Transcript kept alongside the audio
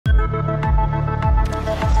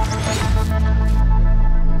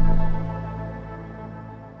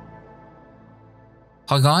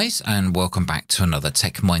Hi guys, and welcome back to another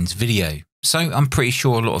Tech Minds video. So I'm pretty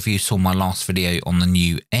sure a lot of you saw my last video on the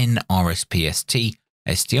new nRSP-ST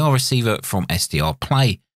SDR receiver from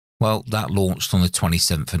SDRPlay. Well, that launched on the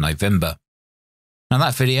 27th of November. Now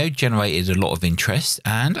that video generated a lot of interest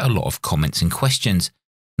and a lot of comments and questions.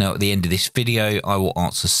 Now at the end of this video, I will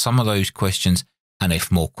answer some of those questions, and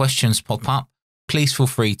if more questions pop up, please feel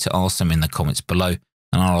free to ask them in the comments below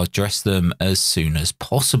and I'll address them as soon as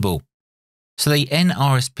possible. So the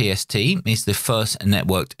nRSP-ST is the first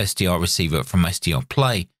networked SDR receiver from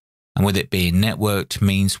SDRPlay, and with it being networked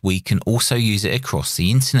means we can also use it across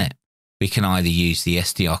the internet. We can either use the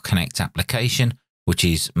SDRconnect application, which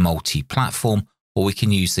is multi-platform, or we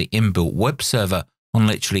can use the inbuilt web server on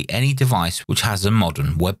literally any device which has a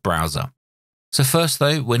modern web browser. So first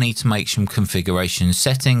though, we need to make some configuration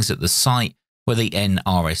settings at the site where the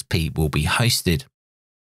nRSP will be hosted.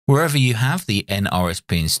 Wherever you have the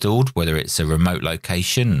nRSP installed, whether it's a remote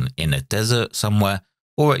location in a desert somewhere,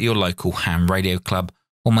 or at your local ham radio club,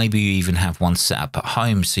 or maybe you even have one set up at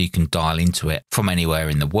home so you can dial into it from anywhere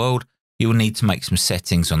in the world, you will need to make some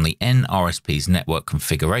settings on the nRSP's network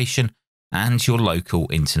configuration and your local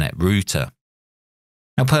internet router.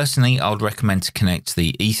 Now personally, I would recommend to connect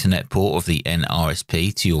the Ethernet port of the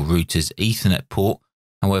nRSP to your router's Ethernet port.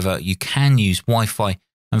 However, you can use Wi-Fi,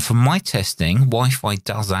 and from my testing, Wi-Fi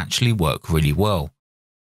does actually work really well.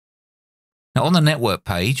 Now on the network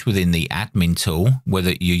page within the admin tool,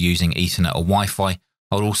 whether you're using Ethernet or Wi-Fi,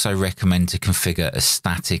 I would also recommend to configure a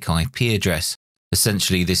static IP address.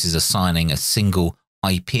 Essentially, this is assigning a single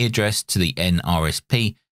IP address to the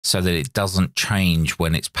nRSP so that it doesn't change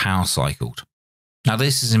when it's power cycled. Now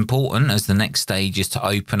this is important as the next stage is to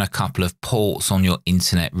open a couple of ports on your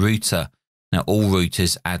internet router. Now all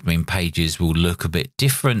routers admin pages will look a bit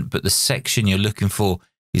different, but the section you're looking for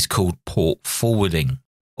is called port forwarding,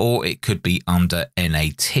 or it could be under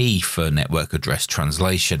NAT for network address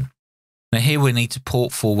translation. Now here we need to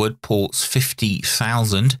port forward ports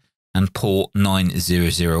 50,000 and port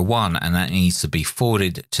 9001, and that needs to be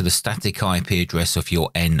forwarded to the static IP address of your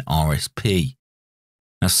nRSP.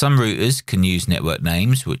 Now some routers can use network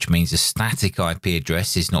names, which means a static IP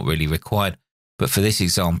address is not really required. But for this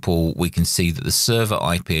example, we can see that the server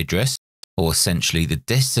IP address, or essentially the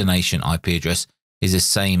destination IP address, is the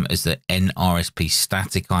same as the nRSP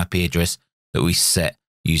static IP address that we set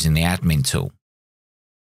using the admin tool.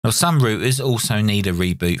 Now, some routers also need a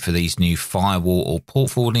reboot for these new firewall or port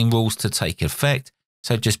forwarding rules to take effect,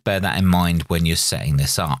 so just bear that in mind when you're setting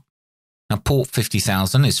this up. Now, port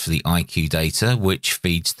 50,000 is for the IQ data, which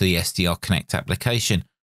feeds to the SDRconnect application,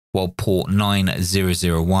 while port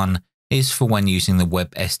 9001 is for when using the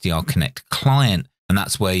web SDRconnect client, and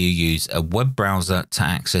that's where you use a web browser to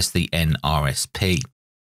access the nRSP.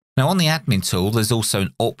 Now on the admin tool, there's also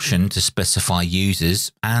an option to specify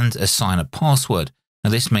users and assign a password. Now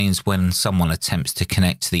this means when someone attempts to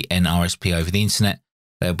connect to the nRSP over the internet,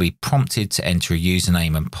 they'll be prompted to enter a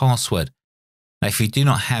username and password. Now if you do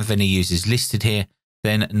not have any users listed here,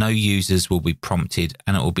 then no users will be prompted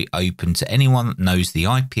and it will be open to anyone that knows the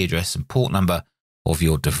IP address and port number of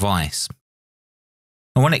your device.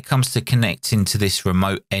 And when it comes to connecting to this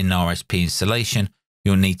remote nRSP installation,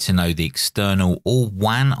 you'll need to know the external or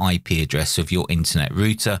WAN IP address of your internet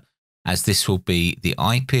router, as this will be the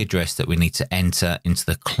IP address that we need to enter into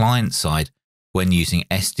the client side when using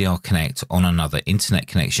SDRconnect on another internet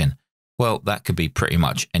connection. Well, that could be pretty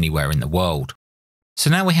much anywhere in the world.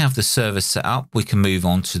 So now we have the server set up, we can move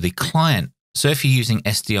on to the client. So if you're using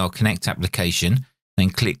SDRconnect application, then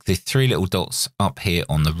click the three little dots up here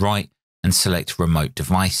on the right and select remote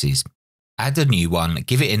devices. Add a new one,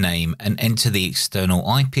 give it a name and enter the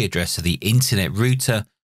external IP address of the internet router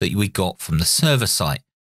that we got from the server site.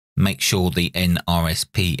 Make sure the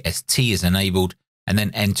nRSP-ST is enabled and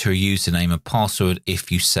then enter a username and password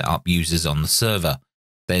if you set up users on the server.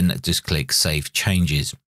 Then just click Save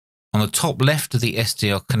Changes. On the top left of the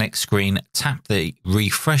SDRconnect screen, tap the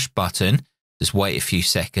refresh button. Just wait a few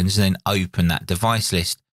seconds and then open that device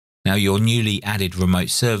list. Now your newly added remote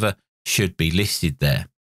server should be listed there.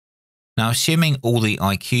 Now assuming all the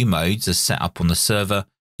IQ modes are set up on the server,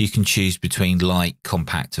 you can choose between light,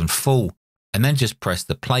 compact and full, and then just press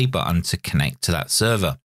the play button to connect to that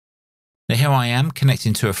server. Now here I am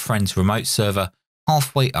connecting to a friend's remote server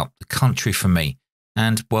halfway up the country from me,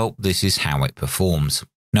 and well, this is how it performs.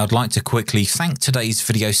 Now I'd like to quickly thank today's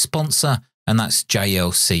video sponsor, and that's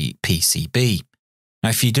JLC PCB. Now,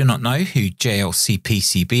 if you do not know who JLC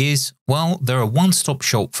PCB is, well, they're a one-stop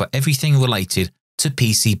shop for everything related to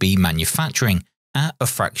PCB manufacturing at a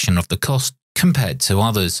fraction of the cost compared to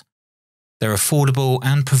others. They're affordable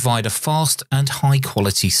and provide a fast and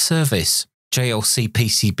high-quality service. JLC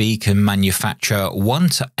PCB can manufacture 1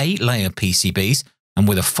 to 8 layer PCBs, and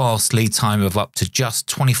with a fast lead time of up to just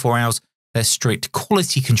 24 hours, their strict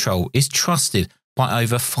quality control is trusted by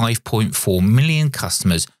over 5.4 million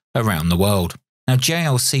customers around the world. Now,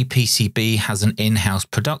 JLC PCB has an in-house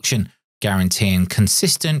production guaranteeing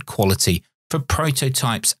consistent quality for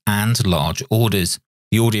prototypes and large orders.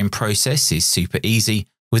 The ordering process is super easy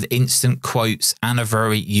with instant quotes and a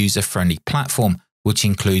very user-friendly platform, which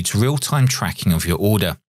includes real-time tracking of your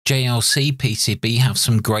order. JLC PCB have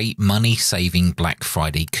some great money-saving Black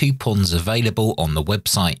Friday coupons available on the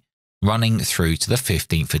website, running through to the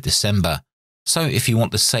 15th of December. So if you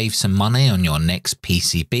want to save some money on your next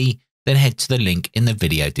PCB, then head to the link in the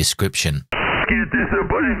video description.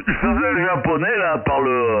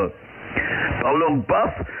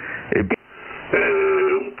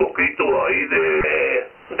 Un poquito ahí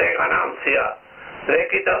de ganancia. Le he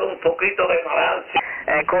quitado un poquito de ganancia.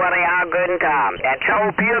 Korea, guten Tag.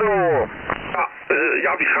 Ciao, Piero.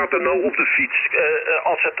 Ja, wie gaat er nou op de fiets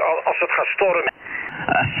als het gaat stormen?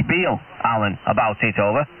 Spiel, Alan, about it,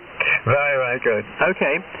 over. Right, good.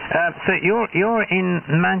 Okay, so you're in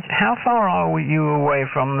how far are you away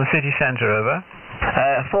from the city centre, over?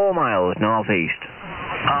 4 miles northeast.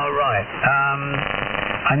 All right.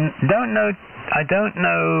 I don't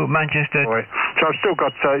know Manchester. So I've still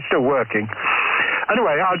got it's still working.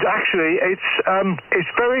 Anyway,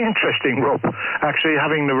 it's very interesting, Rob, actually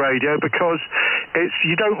having the radio, because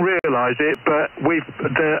you don't realise it, but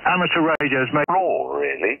the amateur radios make Raw,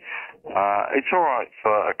 really. It's all right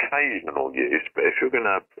for occasional use, but if you're going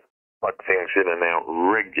to plug things in and out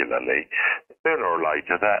regularly, sooner or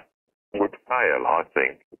later that would fail, I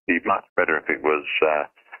think. It'd be much better if it was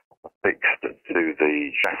fixed to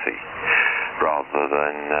the chassis rather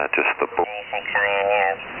than just the board.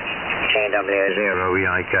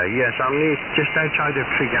 KW0EIK. Yes, I'm just outside of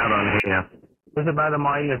Tregaron here. It was about a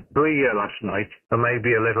 -3 here last night, or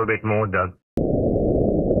maybe a little bit more, Doug.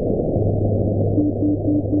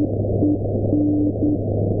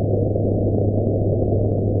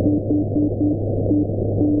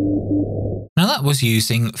 Now that was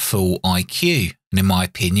using full IQ, and in my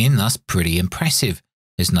opinion that's pretty impressive.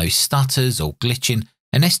 There's no stutters or glitching,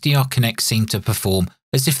 and SDRconnect seemed to perform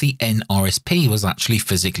as if the nRSP was actually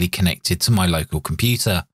physically connected to my local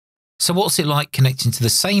computer. So what's it like connecting to the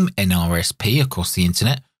same nRSP across the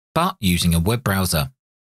internet, but using a web browser?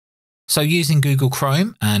 So using Google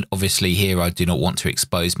Chrome, and obviously here I do not want to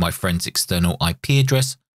expose my friend's external IP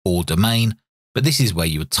address or domain, but this is where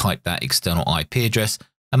you would type that external IP address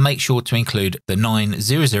and make sure to include the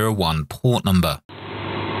 9001 port number.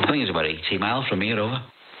 I think it's about 80 miles from here, over.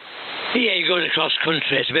 Yeah, you're going across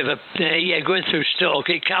country. It's a bit of a, going through Stoke.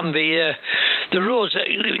 It can be, the roads,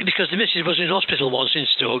 because the missus was in hospital once in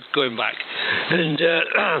Stoke, going back. And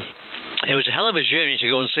it was a hell of a journey to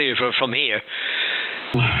go and see her from here.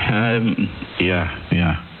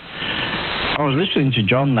 Yeah. I was listening to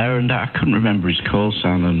John there and I couldn't remember his call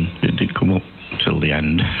sign and it didn't come up till the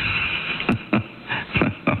end.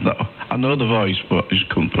 I know the voice, but I just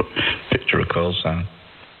couldn't picture a call sign.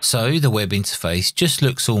 So the web interface just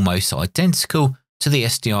looks almost identical to the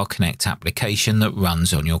SDRconnect application that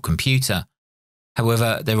runs on your computer.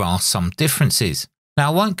 However, there are some differences. Now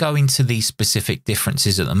I won't go into these specific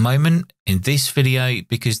differences at the moment in this video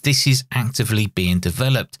because this is actively being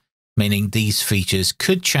developed, meaning these features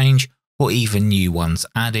could change or even new ones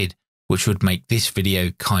added, which would make this video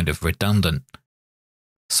kind of redundant.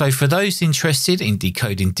 So for those interested in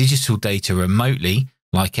decoding digital data remotely,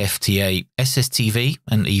 like FTA, SSTV,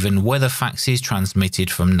 and even weather faxes transmitted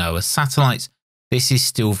from NOAA satellites, this is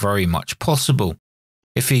still very much possible.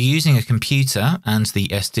 If you're using a computer and the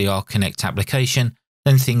SDRconnect application,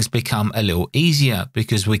 then things become a little easier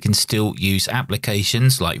because we can still use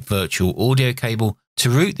applications like virtual audio cable to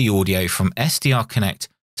route the audio from SDRconnect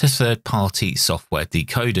to third-party software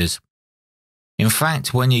decoders. In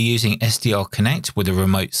fact, when you're using SDRconnect with a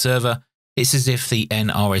remote server, it's as if the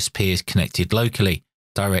nRSP is connected locally,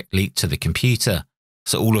 directly to the computer.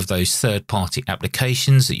 So all of those third-party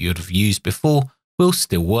applications that you would have used before will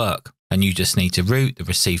still work, and you just need to route the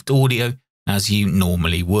received audio as you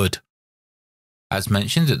normally would. As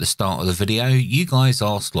mentioned at the start of the video, you guys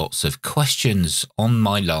asked lots of questions on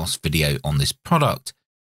my last video on this product.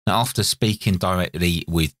 Now, after speaking directly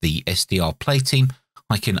with the SDRplay team,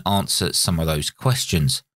 I can answer some of those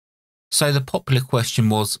questions. So the popular question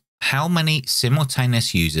was, how many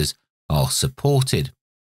simultaneous users are supported?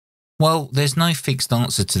 Well, there's no fixed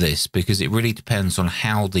answer to this because it really depends on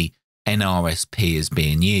how the nRSP is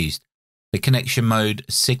being used. The connection mode,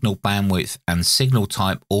 signal bandwidth, and signal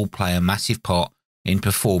type all play a massive part in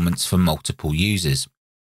performance for multiple users.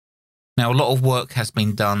 Now, a lot of work has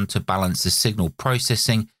been done to balance the signal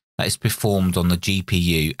processing that is performed on the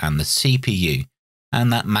GPU and the CPU,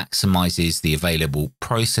 and that maximizes the available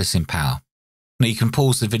processing power. Now, you can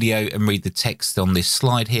pause the video and read the text on this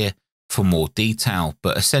slide here for more detail,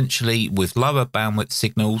 but essentially with lower bandwidth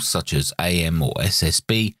signals such as AM or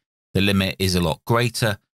SSB, the limit is a lot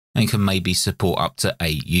greater and can maybe support up to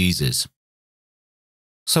 8 users.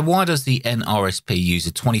 So why does the nRSP use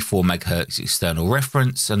a 24 MHz external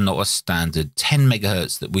reference and not a standard 10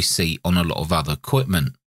 MHz that we see on a lot of other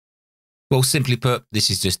equipment? Well, simply put, this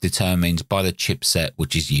is just determined by the chipset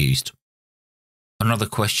which is used. Another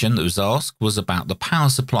question that was asked was about the power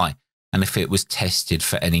supply and if it was tested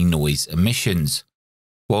for any noise emissions.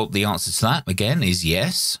 Well, the answer to that, again, is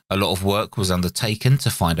yes. A lot of work was undertaken to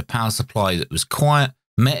find a power supply that was quiet,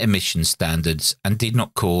 met emission standards, and did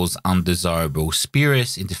not cause undesirable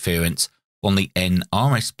spurious interference on the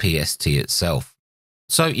nRSP-ST itself.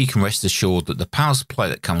 So you can rest assured that the power supply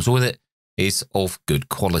that comes with it is of good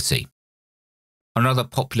quality. Another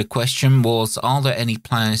popular question was, are there any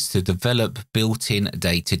plans to develop built-in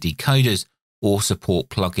data decoders or support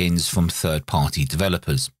plugins from third-party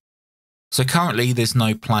developers? So currently there's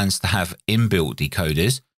no plans to have inbuilt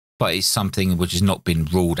decoders, but it's something which has not been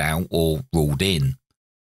ruled out or ruled in.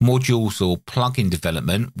 Modules or plugin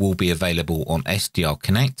development will be available on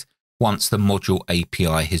SDRconnect once the module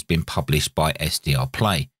API has been published by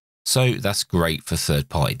SDRplay. So that's great for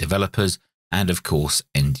third-party developers and of course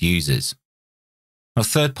end users. Now,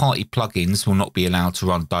 third-party plugins will not be allowed to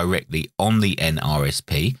run directly on the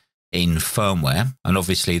nRSP in firmware, and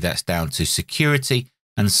obviously that's down to security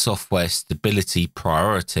and software stability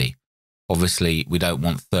priority. Obviously, we don't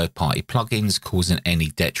want third-party plugins causing any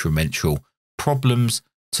detrimental problems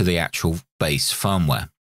to the actual base firmware.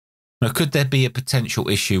 Now, could there be a potential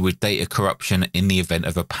issue with data corruption in the event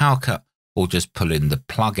of a power cut or just pulling the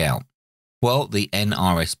plug out? Well, the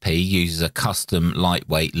nRSP uses a custom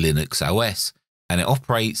lightweight Linux OS, and it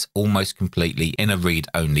operates almost completely in a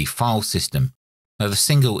read-only file system. Now, the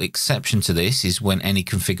single exception to this is when any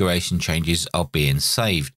configuration changes are being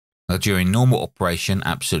saved. Now, during normal operation,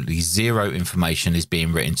 absolutely zero information is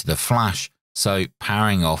being written to the flash, so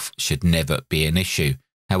powering off should never be an issue.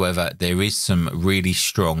 However, there is some really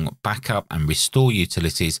strong backup and restore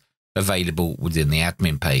utilities available within the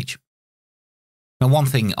admin page. Now, one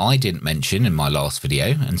thing I didn't mention in my last video,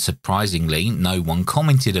 and surprisingly no one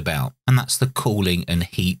commented about, and that's the cooling and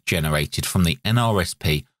heat generated from the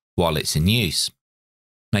nRSP while it's in use.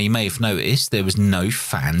 Now, you may have noticed there was no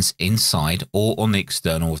fans inside or on the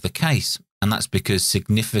external of the case, and that's because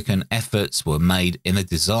significant efforts were made in the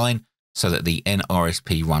design so that the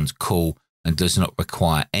nRSP runs cool and does not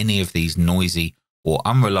require any of these noisy or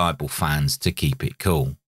unreliable fans to keep it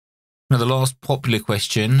cool. Now, the last popular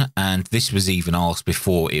question, and this was even asked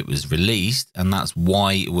before it was released, and that's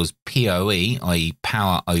why it was PoE, i.e.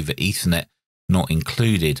 Power over Ethernet, not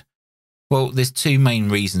included. Well, there's two main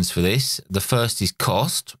reasons for this. The first is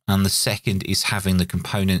cost, and the second is having the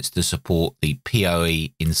components to support the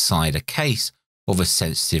PoE inside a case of a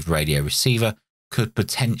sensitive radio receiver could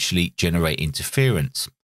potentially generate interference.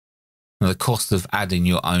 Now, the cost of adding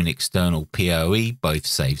your own external PoE both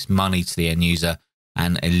saves money to the end user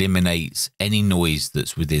and eliminates any noise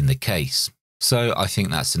that's within the case. So I think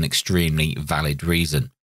that's an extremely valid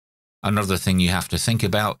reason. Another thing you have to think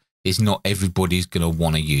about is not everybody's going to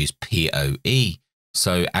want to use PoE.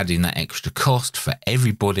 So adding that extra cost for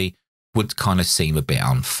everybody would kind of seem a bit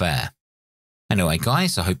unfair. Anyway,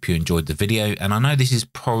 guys, I hope you enjoyed the video, and I know this has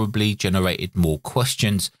probably generated more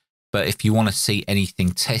questions, but if you want to see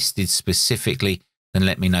anything tested specifically, then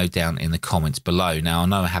let me know down in the comments below. Now, I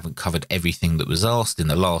know I haven't covered everything that was asked in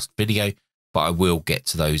the last video, but I will get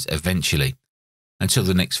to those eventually. Until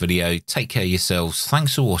the next video, take care of yourselves,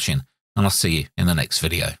 thanks for watching, and I'll see you in the next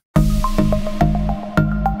video.